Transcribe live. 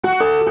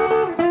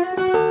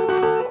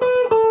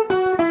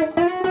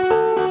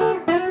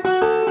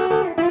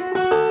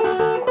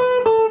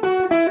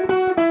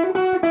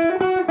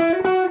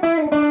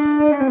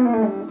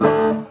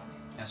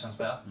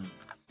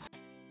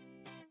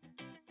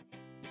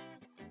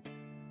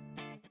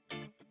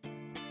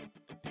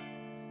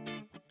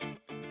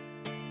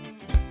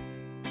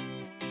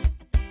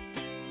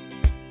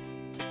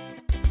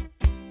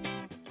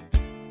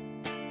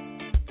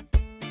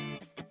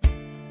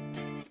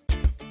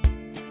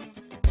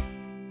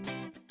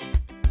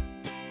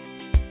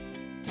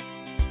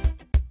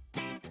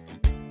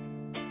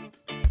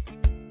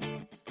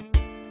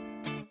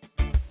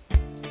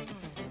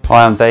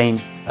Hi, I'm Dean.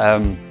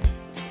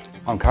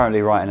 I'm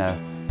currently writing a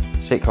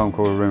sitcom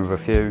called A Room with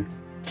a Few,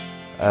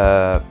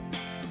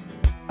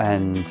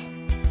 and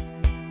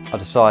I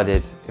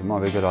decided it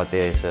might be a good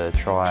idea to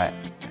try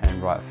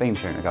and write a theme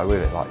tune to go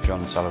with it, like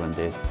John Sullivan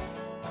did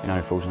in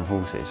Only Fools and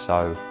Horses.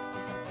 So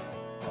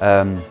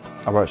I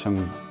wrote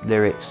some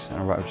lyrics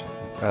and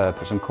I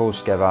put some chords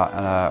together,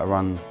 and I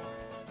rang a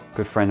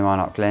good friend of mine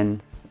up, Glen,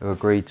 who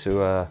agreed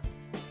to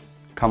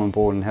come on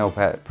board and help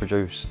out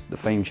produce the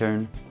theme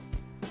tune.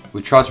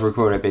 We tried to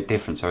record it a bit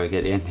different so we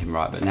get the ending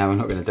right, but now we're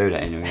not going to do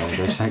that anymore. We're going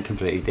to do something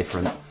completely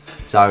different.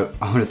 So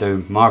I'm going to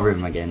do my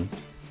rhythm again,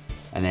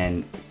 and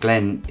then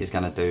Glen is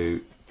going to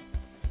do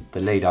the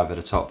lead over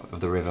the top of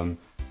the rhythm,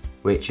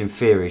 which in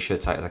theory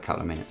should take us a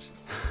couple of minutes.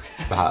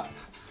 But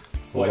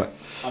wait,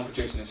 I'm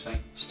producing this thing.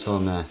 It's still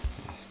on there.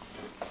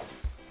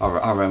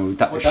 I reckon we've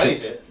done. What day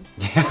is it?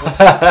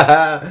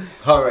 I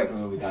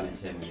reckon we'll be done in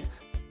 10 minutes.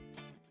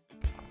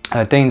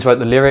 Dean's wrote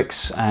the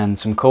lyrics and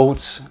some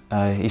chords.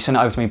 He sent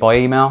it over to me by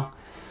email.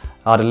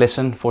 I had a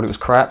listen, thought it was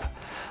crap.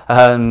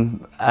 Yeah,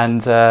 I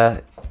had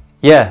a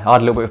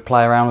little bit of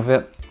play around with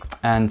it.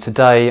 And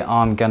today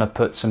I'm going to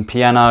put some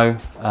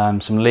piano,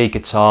 some lead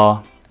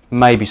guitar,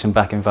 maybe some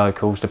backing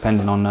vocals,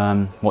 depending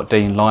on what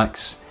Dean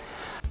likes.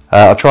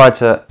 I tried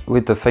to,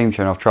 with the theme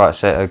tune, I've tried to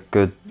set a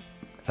good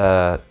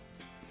a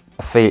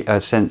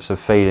sense of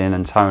feeling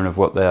and tone of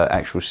what the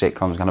actual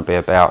sitcom is going to be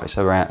about. It's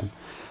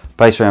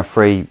based around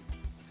three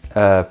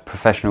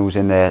professionals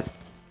in their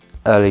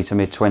early to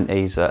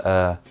mid-20s that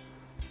are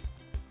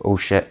all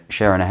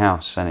sharing a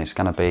house, and it's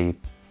going to be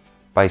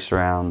based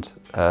around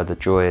the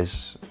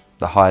joys,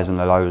 the highs and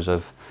the lows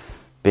of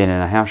being in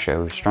a house share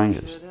with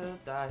strangers.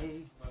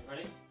 Ready?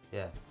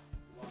 Yeah.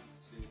 1,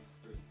 2,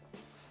 3.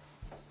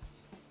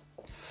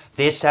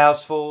 This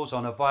house falls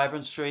on a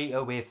vibrant street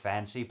with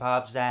fancy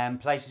pubs and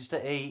places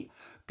to eat.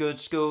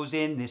 Good schools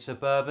in this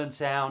suburban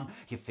town.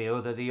 You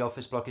feel that the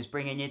office block is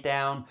bringing you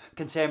down.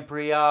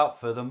 Contemporary art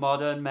for the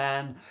modern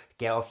man.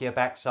 Get off your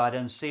backside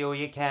and see all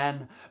you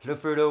can. Look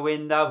through the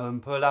window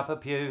and pull up a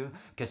pew,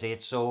 'cause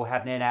it's all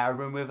happening at A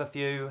Room with a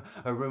Few.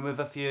 A room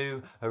with a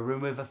few, a room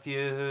with a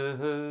few.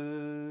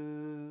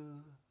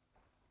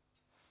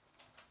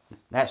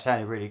 That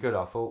sounded really good,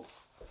 I thought,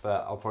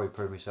 but I'll probably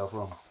prove myself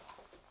wrong.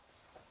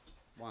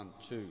 1,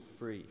 2,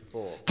 3,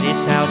 4.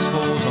 This house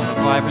falls on a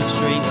vibrant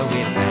street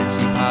with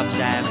fancy pubs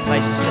and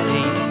places to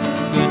eat.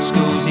 Good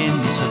schools in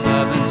this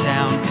suburban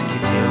town.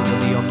 You feel that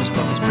the office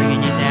block is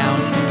bringing you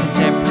down.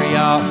 Contemporary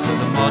art for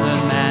the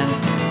modern man.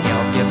 Get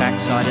off your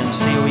backside and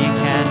see all you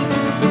can.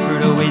 Look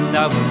through the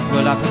window and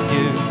pull up a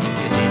pew,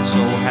 'cause it's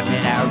all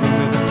happening at A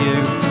Room with a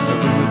Few.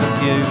 A room with a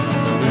few,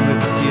 a room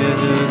with a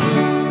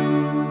few.